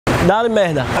Dá-lhe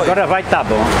merda. Agora vai tá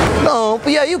bom. Não,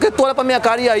 e aí o que? Tu olha pra minha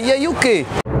cara e aí o quê?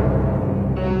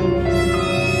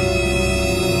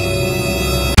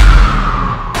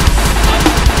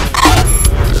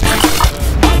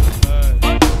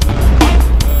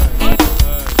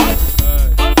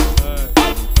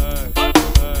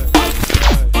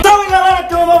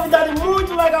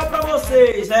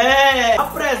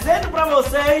 Apresento pra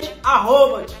vocês a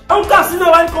Robot. É um cassino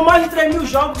online com mais de 3.000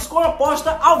 jogos com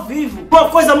aposta ao vivo. Uma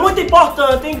coisa muito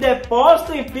importante, em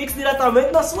depósito em Pix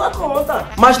diretamente na sua conta.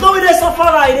 Mas não irei só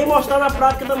falar, irei mostrar na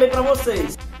prática também pra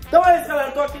vocês. Então é isso, galera,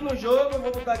 eu tô aqui no jogo, eu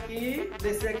vou botar aqui,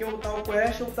 descer aqui, eu vou botar o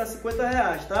quest, eu vou botar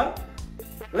R$50, tá?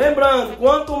 Lembrando,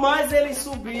 quanto mais ele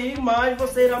subir, mais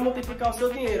você irá multiplicar o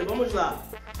seu dinheiro. Vamos lá.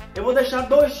 Eu vou deixar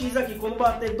 2x aqui, quando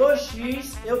bater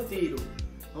 2x, eu tiro.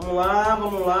 Vamos lá,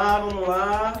 vamos lá, vamos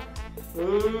lá.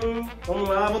 Vamos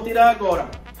lá, vou tirar agora.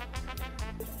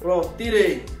 Pronto,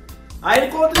 tirei. Aí ele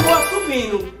continua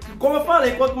subindo. Como eu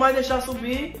falei, quanto mais deixar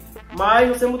subir, mais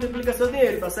você multiplica seu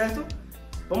dinheiro, tá certo?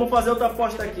 Vamos fazer outra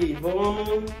aposta aqui.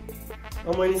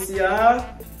 Vamos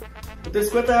iniciar. Vou ter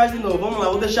R$50 de novo. Vamos lá,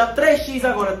 vou deixar 3x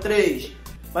agora, 3.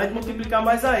 Vai multiplicar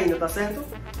mais ainda, tá certo?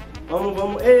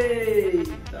 Vamos.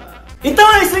 Eita.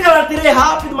 Então é isso aí, galera, tirei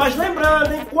rápido, mas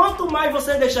lembrando, hein, quanto mais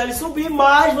você deixar ele subir,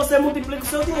 mais você multiplica o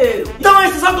seu dinheiro. Então é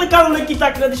isso, só clicar no link que tá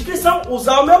aqui na descrição,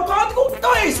 usar o meu código.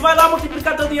 Então é isso, vai lá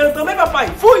multiplicar teu dinheiro também, papai.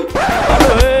 Fui!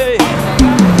 Oi!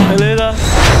 Beleza?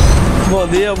 Bom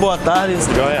dia, boa tarde.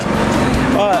 Joia.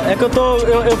 Olha, é que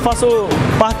eu faço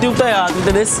parte de um teatro,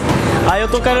 entendeu? Aí eu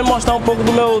tô querendo mostrar um pouco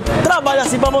do meu trabalho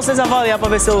assim pra vocês avaliar, pra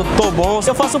ver se eu tô bom.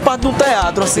 Eu faço parte de um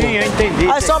teatro, assim. Sim, eu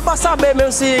entendi. Aí só pra saber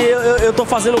mesmo se eu tô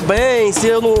fazendo bem, se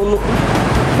eu não...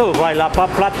 Tu vai lá pra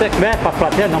plateia, pra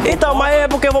plateia não? Então, mas é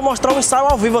porque eu vou mostrar um ensaio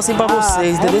ao vivo assim pra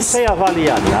vocês, entendeu? Eu não sei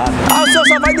avaliar nada. Ah, o senhor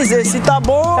só vai dizer se tá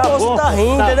bom ou se tá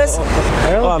rindo, tá entendeu?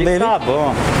 Ó, tá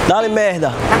bom. Dá-lhe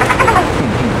merda.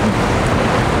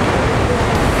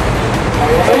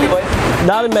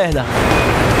 Dá-lhe merda.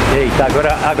 Eita,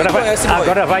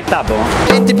 agora vai tá bom.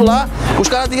 E tipo lá, os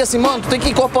caras dizem assim, mano, tu tem que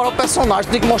incorporar o personagem,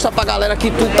 tu tem que mostrar pra galera que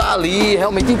tu tá ali,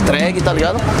 realmente entregue, tá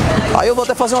ligado? Aí eu vou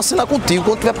até fazer uma cena contigo,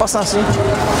 quando tu vai passar assim.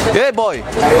 Ei, boy!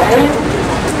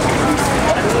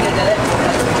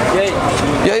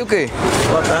 E aí o quê?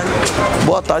 Boa tarde.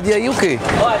 Boa tarde, e aí o quê?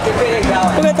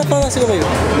 Por que tá falando assim comigo?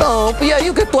 Não, e aí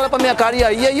o que? Tu olha pra minha cara e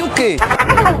aí o quê?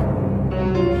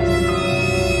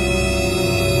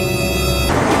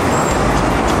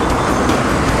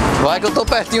 Vai que eu tô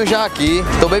pertinho já aqui,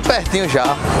 tô bem pertinho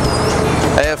já.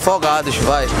 É, Afogados,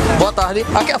 vai. Boa tarde.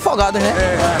 Aqui é Afogados, né?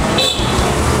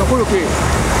 Procura o quê?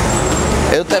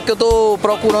 É porque eu tô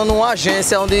procurando uma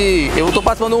agência onde eu tô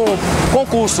participando de um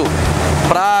concurso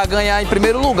pra ganhar em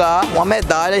primeiro lugar uma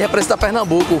medalha e representar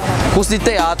Pernambuco, curso de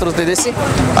teatro, entendeu?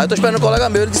 Aí eu tô esperando um colega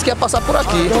meu, ele disse que ia passar por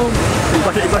aqui.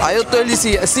 Aí ele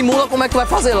disse, simula como é que vai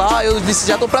fazer lá, eu disse,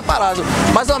 já tô preparado.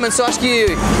 Mais ou menos, eu acho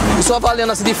que, só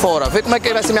avaliando assim de fora, ver como é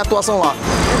que vai ser minha atuação lá.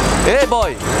 Ei,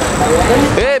 boy!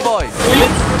 Ei, boy!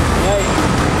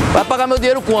 Vai pagar meu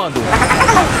dinheiro quando?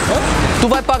 Tu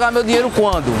vai pagar meu dinheiro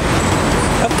quando?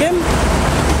 É o quê?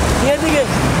 Dinheiro de quê?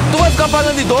 Tu vai ficar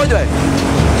pagando de doido, velho?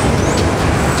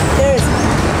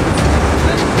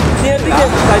 Dinheiro de quê?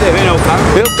 Tá devendo ao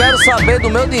carro? Eu quero saber do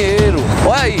meu dinheiro.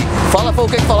 Olha aí, fala foi o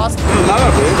que falasse. Nada a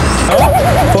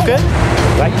ver. Por quê?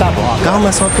 Vai tá bom. Calma,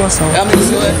 é só atuação. É amigo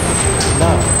seu, é?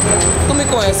 Não. Tu me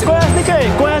conhece? Conhece de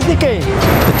quem? Conhece de quem?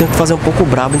 Eu tenho que fazer um pouco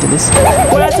brabo, entendeu?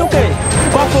 Conhece o quê?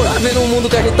 Qual foi? Tá vendo o mundo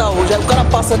que a gente tá hoje? Aí o cara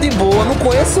passa de boa, não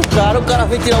conhece o cara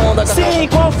vem tirar uma onda com a Sim,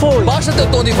 qual foi? Baixa teu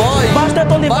tom de voz. Baixa teu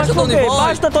tom de voz. Baixa teu tom de voz.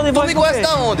 Baixa teu tom de voz. Tu me conhece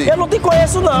da onde? Eu não te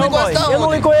conheço não, Tu me conhece boy. da Eu não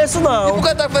onde? lhe conheço E não. por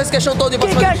que tá fazendo questão todo de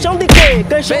voz? Que questão de quê?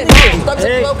 Questão de quê? Tá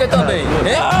dizendo que tu é o que também? Hein?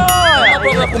 Quer arrumar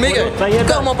problema comigo?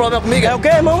 Quer arrumar problema comigo? É o quê,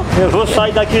 irmão? Eu vou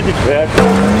sair daqui de perto.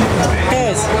 Quem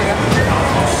é esse?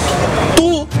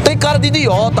 Tu tem cara de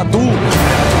idiota, tu.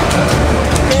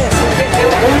 Quem é esse?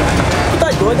 Tu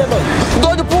tá doido, é doido?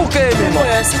 Doido por quê, meu irmão?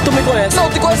 Tu me conhece? Não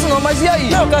te conheço não, mas e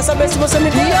aí? Não, eu quero saber se você me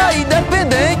E conhece. aí,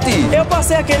 dependente? Eu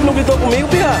passei aqui, ele não gritou comigo,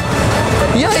 pirra.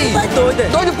 E aí? Tu tá doido, é?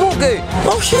 Doido por quê?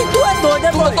 Oxi, tu é doido,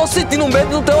 é, boy? Eu tô sentindo medo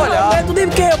no teu olhar. Medo de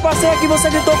quê? Eu passei aqui, você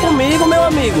gritou comigo, meu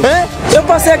amigo. É? Eu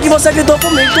passei aqui, você gritou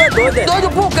comigo, tu é doido, é? Doido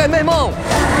por quê, meu irmão?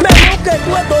 Meu irmão, o quê?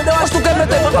 Tu é doido, eu acho Tu quer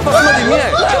meter banca pra cima de mim,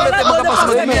 é? Quer meter banca pra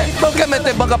cima de mim, é? Tu quer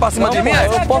meter banca pra cima de mim, é?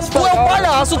 Tu é um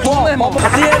palhaço, tu, meu irmão.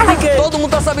 Dinheiro de quê? Todo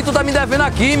mundo tá sabendo que tu tá me devendo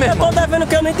aqui, meu Eu irmão. tô devendo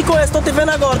que eu nem te conheço, tô te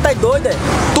vendo agora, tá doido, é?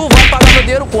 Tu vai pagar meu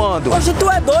dinheiro quando? Hoje tu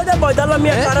é doido, boy, dá na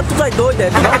minha cara, tu tá doido,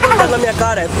 Tu tá doido, dá na minha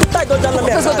cara, Tu tá doido, dá na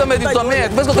minha cara. Pensa que eu tenho medo de tu também?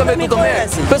 Pensa que eu tenho medo de tu também?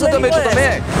 Pensa que eu tenho medo de tu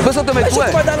também? Pensa que eu tenho medo de tu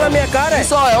Tu vai dar na minha cara,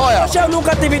 Isso é, olha. Poxa, eu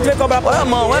nunca te vi te ver cobrar pra Olha,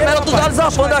 mão, é melhor tu dar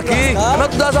desabando aqui. É melhor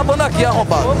tu dar desabando aqui,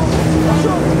 arrombado.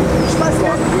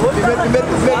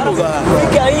 Primeiro lugar.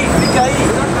 Fica aí.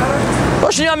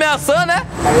 Oxinha ameaçando, né?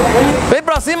 Vem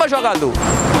pra cima, jogador.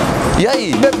 E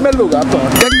aí? Primeiro lugar, pô.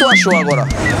 O que é que tu achou agora?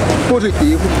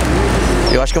 Positivo.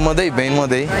 Eu acho que eu mandei bem, não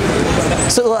mandei?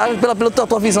 Pela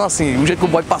tua visão assim, o jeito que o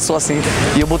boy passou assim,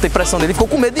 e eu botei pressão nele, ele ficou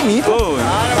com medo de mim, pô.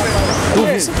 Tu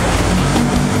viu?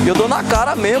 Eu dou na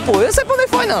cara mesmo, pô. Eu sei pra onde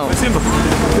foi, não. Tem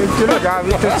que se ligar,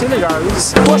 viu? Tem que se ligar, viu?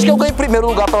 Tu acha que eu ganhei em primeiro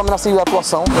lugar, pelo menos assim, da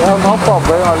atuação? Não,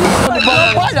 problema ali. Tu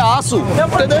é um palhaço.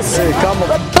 Entendeu? Ei, calma.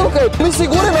 Me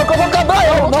segura, meu, que eu vou acabar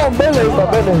eu. Não, beleza.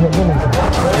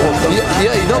 E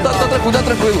aí? Não, tá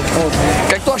tranquilo. O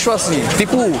que é que tu achou assim?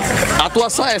 Tipo, a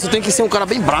atuação é essa, tu tem que ser um cara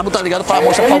bem brabo, tá ligado? Pra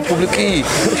mostrar para o público que...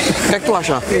 O que é que tu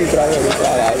acha? E aí,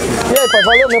 pai,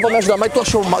 valeu mesmo pra me ajudar, mas tu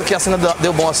achou que a cena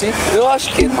deu bom assim? Eu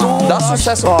acho que tu dá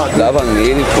sucesso. dava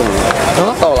nele, pô.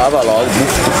 Paulava logo.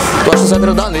 Tu acha que você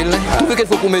vai dar nele, né? Tu viu que ele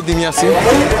ficou com medo de mim assim?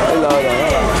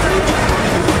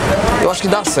 Eu acho que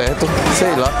dá certo,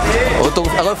 sei lá.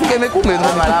 Agora eu fiquei meio com medo,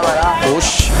 né? Vai lá.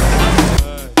 Oxi.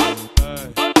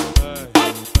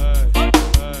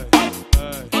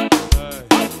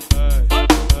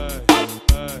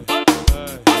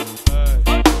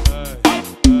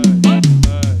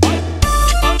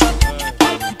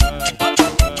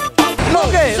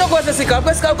 Esse cara,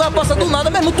 porque esse cara o cara passa do nada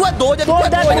mesmo, tu é doido, Doido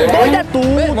é tu,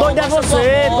 doido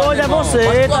é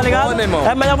você, tá ligado?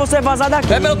 É melhor você vazar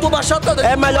daqui. É melhor tu baixar o teu dedo.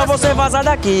 É melhor você vazar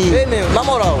daqui. Ei, meu, na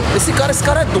moral, esse cara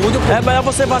é doido, pô. É melhor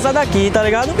você vazar daqui, tá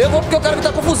ligado? Eu vou porque eu quero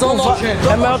evitar confusão, não, gente.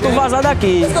 É melhor tu vazar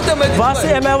daqui. Por isso que eu tenho medo disso,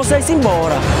 É melhor você ir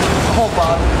embora.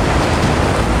 Arrombado.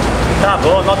 Tá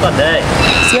bom, nota 10.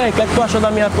 E aí, o que é que tu achou da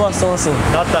minha atuação assim?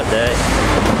 Nota 10.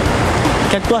 O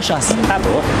que é que tu achasse? Tá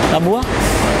bom. Tá boa?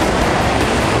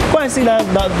 Conhece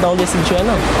da onde esse bicho é,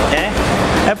 não?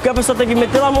 É porque a pessoa tem que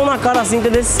meter a mão na cara assim,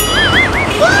 entendeu?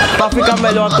 Pra ficar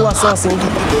melhor a atuação assim.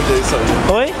 Doido é isso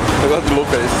aí. Oi? Negócio de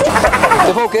louco é isso.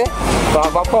 Você foi o quê?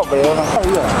 Tava problema.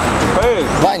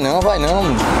 Vai não.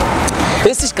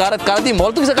 Esses cara de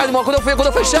mola, tu viu esse cara de mola quando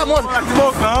eu fechei a mão?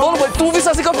 Tu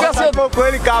viu assim que eu fiquei assim? Com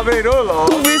ele caveirou logo.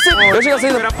 Tu viu isso? Eu cheguei assim.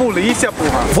 Tu era polícia,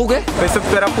 porra. Foi o quê? Pensei que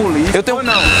tu era polícia. Eu tenho.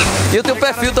 Não. E eu tenho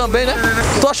perfil também, né?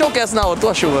 Tu achou o que essa na hora? Tu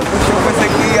achou, mano? Eu pensei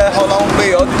que ia rolar um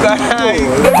B.O. do cara aí.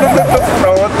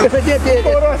 Pronto.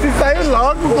 Coroa assim saiu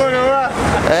logo, coroa.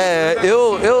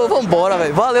 Vambora,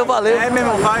 velho. Valeu. É, meu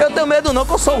irmão, vai. Eu tenho medo não,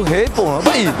 que eu sou o rei, porra.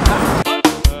 Vai.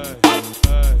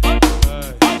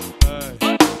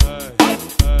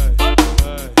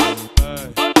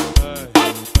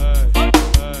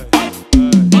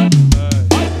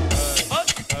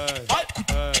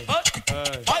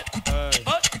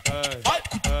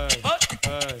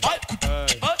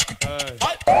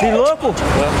 De louco?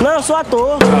 Não, eu sou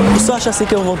ator. Você acha assim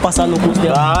que eu vou passar no curso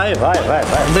dele? Vai.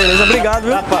 Beleza, obrigado,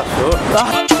 viu? Já passou. Tá.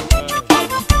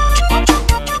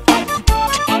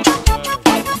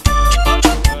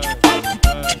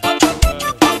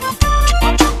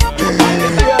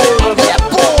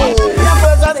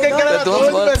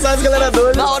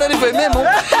 Na hora ele veio mesmo.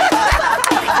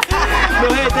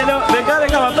 Meu rei, entendeu? Vem cá,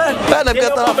 mas É, não é porque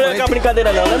tá na frente. Não é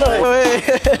brincadeira não, né, meu rei?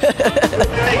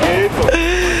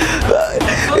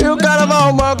 E o cara vai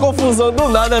arrumar uma confusão do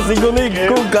nada assim com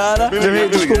o cara. Meu rei,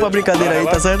 desculpa a brincadeira aí,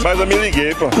 tá certo? Mas eu me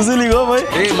liguei, pô. Tu se ligou, foi?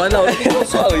 Ei, mas na hora que eu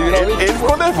só ali, Ele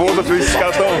ficou nervoso, filho, esses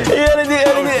caras tão...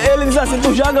 E ele disse assim,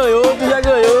 tu já ganhou.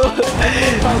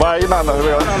 Vai aí, vai.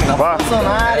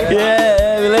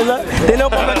 Beleza? Tem nenhum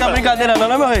problema com a brincadeira não,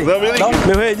 né, meu rei? Não,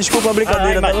 meu rei, desculpa a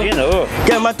brincadeira. Imagina,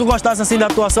 Mas tu gostasse assim da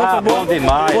atuação, foi bom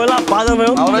demais. Foi lapada,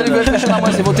 meu. Na hora ele veio fechar a mão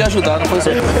assim, vou te ajudar, não foi isso?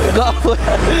 Não foi.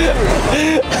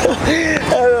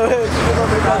 Desculpa a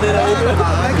brincadeira aí,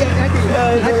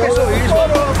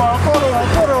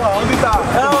 Coroa, onde tá?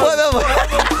 Foi mesmo.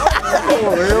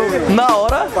 Na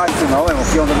hora? Faz isso não, irmão,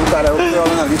 que onda do cara, eu fui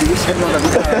olhando ali, que onda do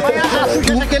cara. A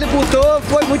sujeira que ele botou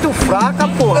foi muito fraca,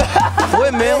 porra.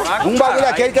 Foi mesmo. Um bagulho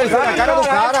aquele que ele fez na cara do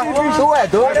cara, tu é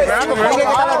doido. Ninguém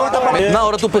que tá levantando pra mim. Na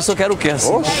hora tu pensou que era o quê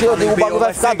assim? Oxe, eu digo, o bagulho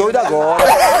vai ficar doido agora.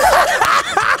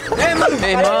 Meu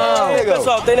irmão.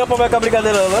 Pessoal, tem nenhum problema com a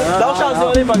brincadeira não, né? Dá um tchauzinho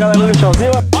ali pra galera, um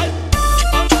tchauzinho.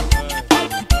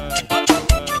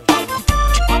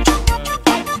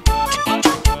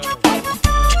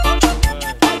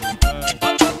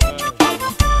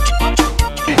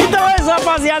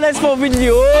 rapaziada, esse foi o vídeo de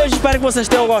hoje. Espero que vocês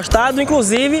tenham gostado.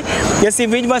 Inclusive, esse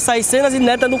vídeo vai sair cenas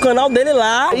inéditas no canal dele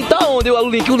lá. E tá onde o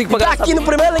link pra Tá aqui no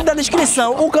primeiro link da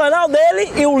descrição, o canal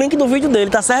dele e o link do vídeo dele,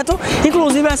 tá certo?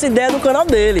 Inclusive essa ideia do canal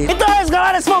dele. Então é isso,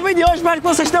 galera, esse foi o vídeo de hoje. Espero que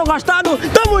vocês tenham gostado.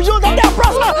 Tamo junto, até a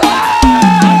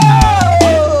próxima!